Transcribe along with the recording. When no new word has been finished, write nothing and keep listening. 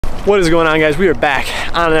What is going on, guys? We are back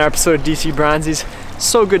on another episode of DC Bronzies.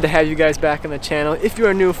 So good to have you guys back on the channel. If you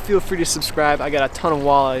are new, feel free to subscribe. I got a ton of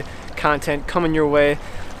walleye content coming your way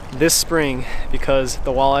this spring because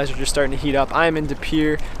the walleyes are just starting to heat up. I am in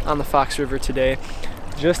DePere on the Fox River today.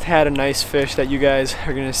 Just had a nice fish that you guys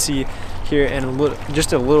are gonna see here in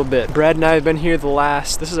just a little bit. Brad and I have been here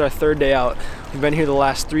this is our third day out. We've been here the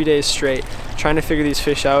last 3 days straight trying to figure these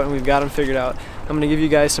fish out, and we've got them figured out. I'm gonna give you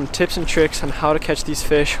guys some tips and tricks on how to catch these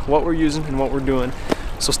fish, what we're using and what we're doing.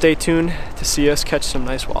 So stay tuned to see us catch some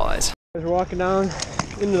nice walleyes. We're walking down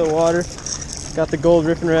into the water. Got the gold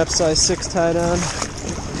Rippin Raps size 6 tied on.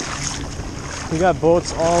 We got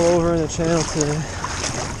boats all over in the channel today.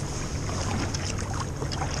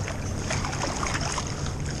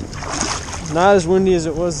 Not as windy as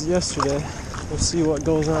it was yesterday. We'll see what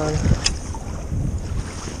goes on.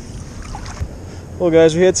 Well,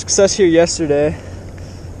 guys, we had success here yesterday.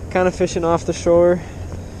 Kind of fishing off the shore.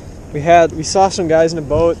 We saw some guys in a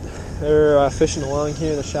boat. They were fishing along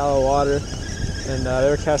here in the shallow water, and they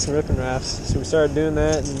were casting Rippin Raps. So we started doing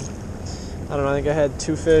that, and I don't know, I think I had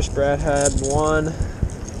 2 fish. Brad had 1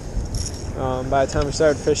 by the time we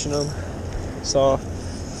started fishing them. So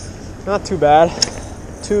not too bad.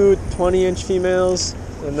 2 20-inch females,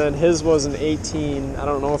 and then his was an 18. I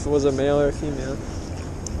don't know if it was a male or a female.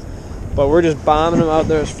 But we're just bombing them out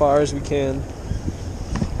there as far as we can.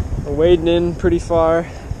 We're wading in pretty far,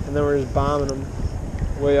 and then we're just bombing them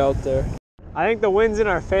way out there. I think the wind's in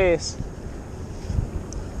our face.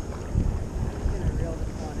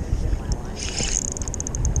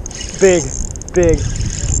 Big, big.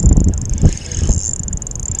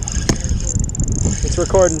 It's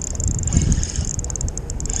recording.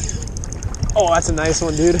 Oh, that's a nice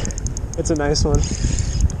one, dude. It's a nice one.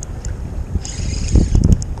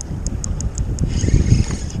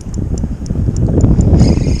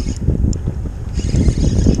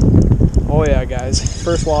 Oh yeah, guys,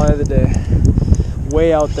 first walleye of the day.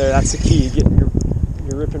 Way out there, that's the key, getting your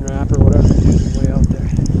Rippin Rap or whatever you're using way out there.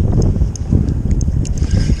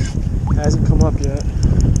 Hasn't come up yet.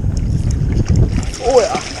 Oh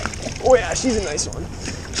yeah, oh yeah, she's a nice one.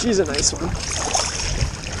 She's a nice one.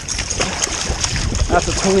 That's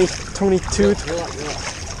a 22.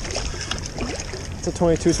 It's a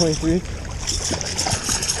 22, 23.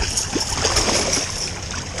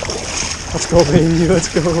 Let's go, baby, let's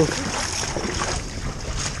go.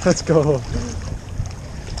 Let's go.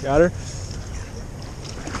 Got her?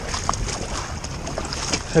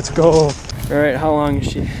 Let's go. All right, how long is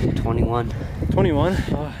she? 21. 21?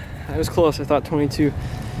 Oh, I was close, I thought 22.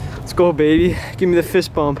 Let's go, baby. Give me the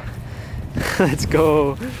fist bump. Let's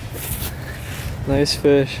go. Nice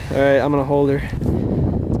fish. All right, I'm gonna hold her. It's a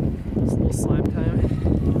little slime time.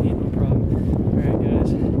 Ain't no problem. All right,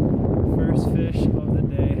 guys. First fish of the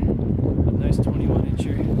day. A nice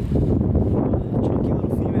 21-incher. Chunky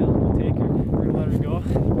little female. We'll take her. We're gonna let her go.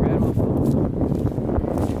 Grab her.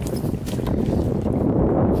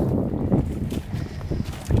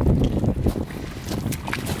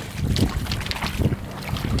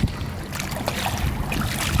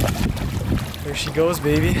 There she goes,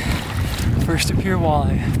 baby. First DePere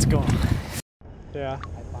walleye. Let's go. Yeah.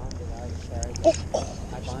 I bombed it out, sorry. Oh!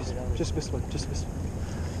 I bombed it out. Just missed one. Just missed one.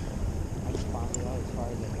 I just bombed it out as far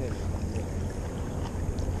as I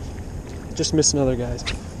could. Just missed another, guys.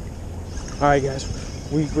 All right, guys.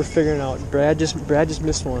 We're figuring out. Brad just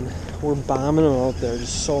missed one. We're bombing them out there,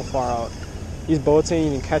 just so far out. These boats ain't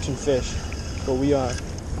even catching fish, but we are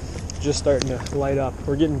just starting to light up.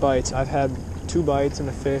 We're getting bites. I've had 2 bites and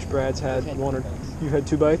a fish. Brad's had 1 or... You had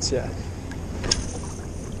 2 bites? Yeah.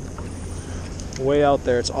 Way out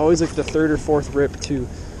there. It's always like the 3rd or 4th rip too.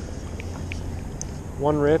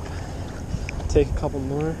 1 rip. Take a couple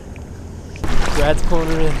more. Brad's pulling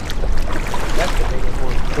her in. That's the biggest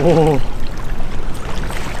one. Oh.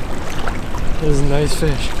 That was a nice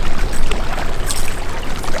fish.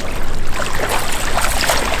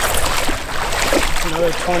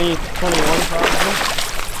 Another 20, 21 probably.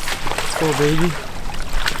 Let's go, baby.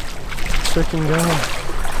 Freaking go.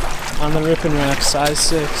 On the Rippin Raps, size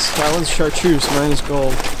 6. That one's chartreuse, mine is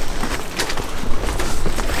gold.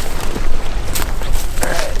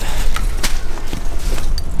 Alright.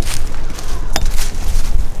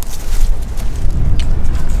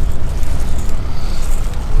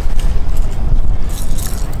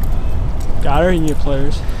 Got her? You need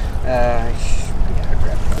pliers. Yeah,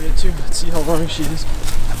 grab her. I did too. Let's see how long she is.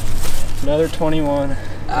 Another 21 and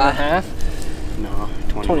a half? No,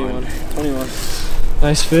 21. 21.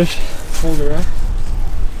 Nice fish. Hold her up.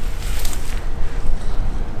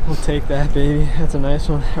 We'll take that, baby. That's a nice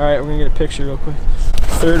one. Alright, we're gonna get a picture real quick.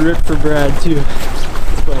 3rd rip for Brad, too.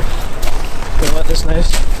 Let's go. Gonna let this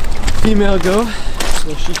nice female go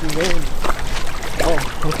so she can go in.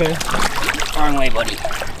 Oh, okay. Wrong way, buddy.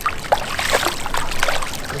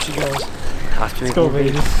 There she goes. Let's go,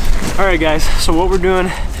 baby. Alright guys, so what we're doing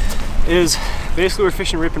is basically we're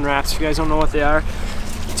fishing Rippin Raps. If you guys don't know what they are,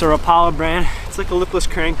 it's a Rapala brand. It's like a lipless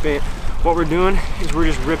crankbait. What we're doing is we're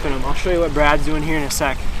just ripping them. I'll show you what Brad's doing here in a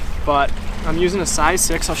sec. But I'm using a size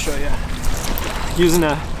 6, I'll show you. Using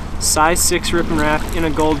a size 6 Rippin Rap in a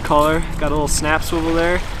gold color. Got a little snap swivel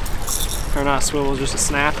there. Or not a swivel, just a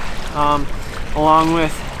snap. Along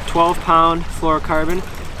with 12-pound fluorocarbon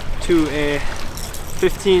to a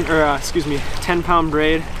 10-pound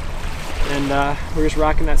braid. And we're just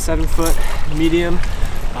rocking that 7-foot medium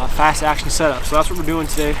fast action setup. So that's what we're doing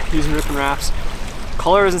today, using Rippin Raps.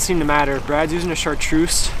 Color doesn't seem to matter. Brad's using a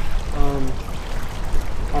chartreuse.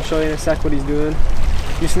 I'll show you in a sec what he's doing.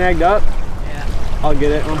 You snagged up? Yeah. I'll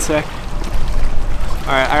get it, 1 sec.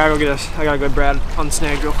 Alright, I gotta go Brad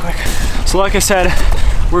unsnagged real quick. So like I said,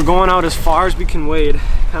 we're going out as far as we can wade,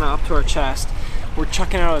 kind of up to our chest. We're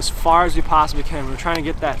chucking out as far as we possibly can. We're trying to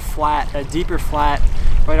get that flat, that deeper flat,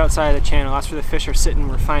 right outside of the channel. That's where the fish are sitting,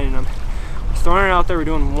 we're finding them. We're throwing it out there, we're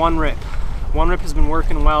doing 1 rip. 1 rip has been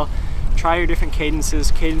working well. Try your different cadences.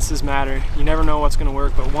 Cadences matter. You never know what's gonna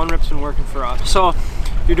work, but 1 rip's been working for us. So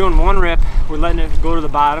you're doing 1 rip, we're letting it go to the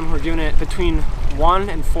bottom. We're giving it between 1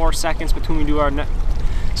 and 4 seconds between we do our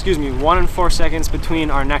 1 and 4 seconds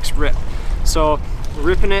between our next rip. So we're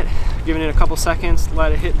ripping it, giving it a couple seconds,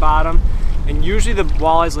 let it hit bottom, and usually the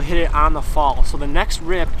walleyes will hit it on the fall. So the next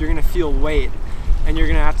rip, you're gonna feel weight, and you're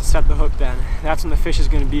gonna have to set the hook then. That's when the fish is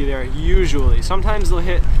gonna be there, usually. Sometimes you'll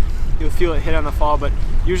feel it hit on the fall, but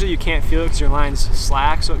usually you can't feel it because your line's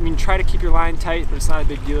slack. So I mean, try to keep your line tight, but it's not a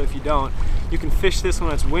big deal if you don't. You can fish this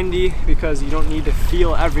when it's windy because you don't need to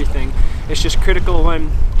feel everything. It's just critical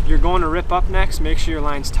when you're going to rip up next, make sure your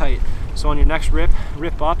line's tight. So on your next rip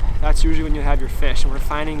up, that's usually when you have your fish. And we're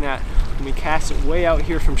finding that when we cast it way out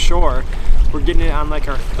here from shore, we're getting it on like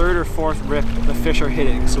our 3rd or 4th rip, the fish are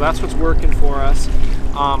hitting. So that's what's working for us.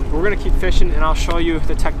 We're gonna keep fishing, and I'll show you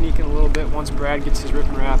the technique in a little bit once Brad gets his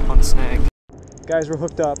Rippin Rap on snag. Guys, we're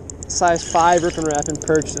hooked up. Size 5 Rippin Rap in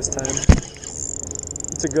perch this time.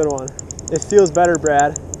 It's a good one. It feels better,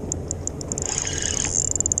 Brad.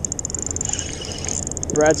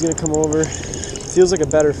 Brad's gonna come over. Feels like a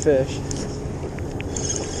better fish.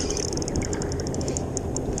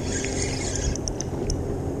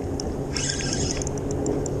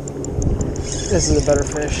 This is a better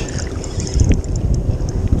fish.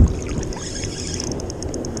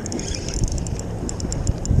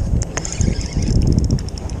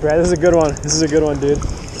 Brad, this is a good one. This is a good one, dude.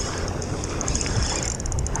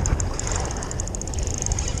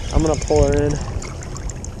 I'm gonna pull her in.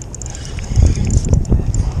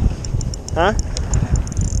 Huh?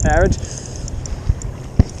 Average?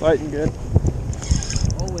 Fighting good.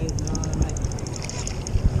 Oh wait, no, I might.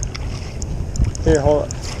 Here, hold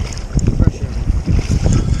it. Pressure.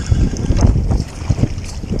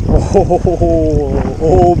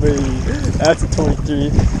 Oh, baby. That's a 23.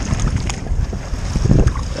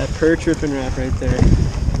 That perch Rippin Rap right there.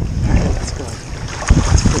 Alright, let's go.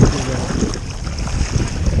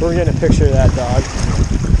 We're getting a picture of that dog.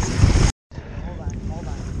 Hold on.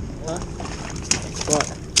 Huh? What?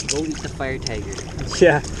 Go eat the fire tiger.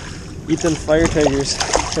 Yeah, eat them fire tigers.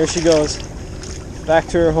 There she goes. Back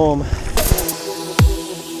to her home.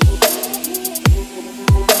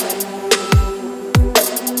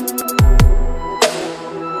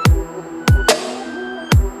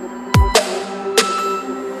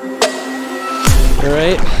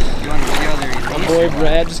 Alright, my boy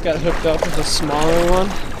Brad just got hooked up with a smaller one.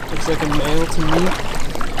 Looks like a male to me.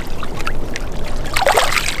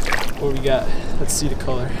 What we got? Let's see the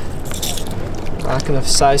color. Rocking a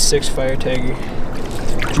size 6 fire tiger.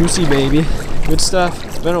 Juicy baby. Good stuff.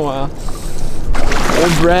 It's been a while.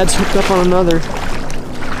 Old Brad's hooked up on another.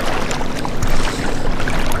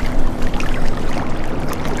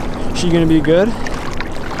 She gonna be good?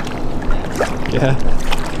 Yeah.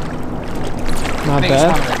 Not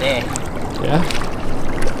bad. One of the day. Yeah.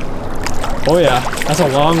 Oh yeah. That's a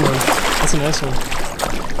long one. That's a nice one.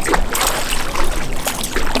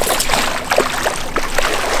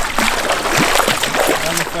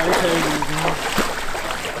 Fire tigers, man.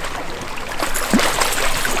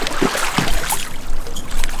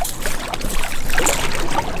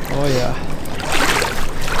 Oh yeah.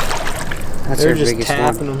 That's They're our just biggest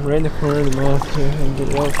tapping one. them right in the corner of the mouth here and get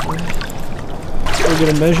it out. Let's go get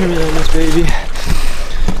a measurement on this baby.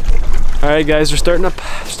 All right, guys, we're starting to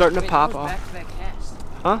pop off. Back-to-back cast.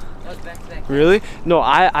 Huh? That was back-to-back. Really? No,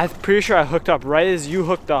 I'm pretty sure I hooked up right as you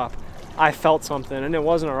hooked up. I felt something, and it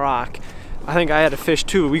wasn't a rock. I think I had a fish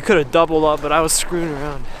too. We could have doubled up, but I was screwing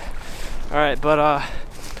around. All right, but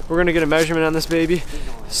we're gonna get a measurement on this baby.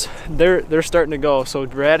 So they're starting to go. So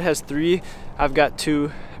Brad has 3, I've got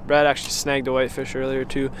 2. Brad actually snagged a whitefish earlier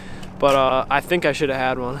too, but I think I should have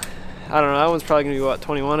had one. I don't know, that one's probably gonna be what,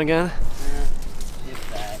 21 again? Yeah, if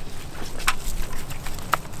that.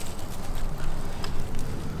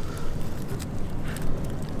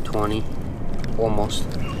 20, almost.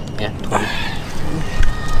 Yeah, 20.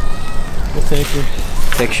 Well, thank you.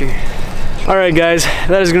 Picture. All right, guys,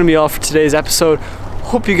 that is gonna be all for today's episode.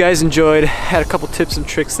 Hope you guys enjoyed. Had a couple tips and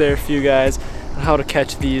tricks there for you guys on how to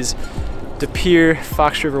catch these DePere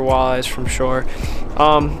Fox River walleyes from shore.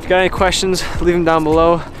 If you got any questions, leave them down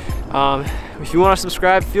below. If you want to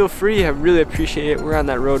subscribe, feel free. I really appreciate it. We're on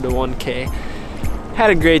that road to 1K. Had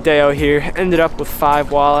a great day out here. Ended up with 5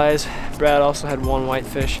 walleyes. Brad also had 1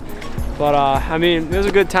 whitefish. But I mean, it was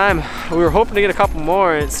a good time. We were hoping to get a couple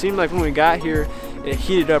more, and it seemed like when we got here, it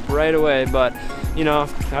heated up right away. But you know,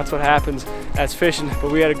 that's what happens. That's fishing.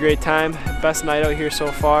 But we had a great time. Best night out here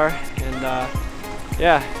so far. And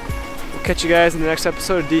yeah, we'll catch you guys in the next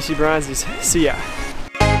episode of DC Bronzies. See ya.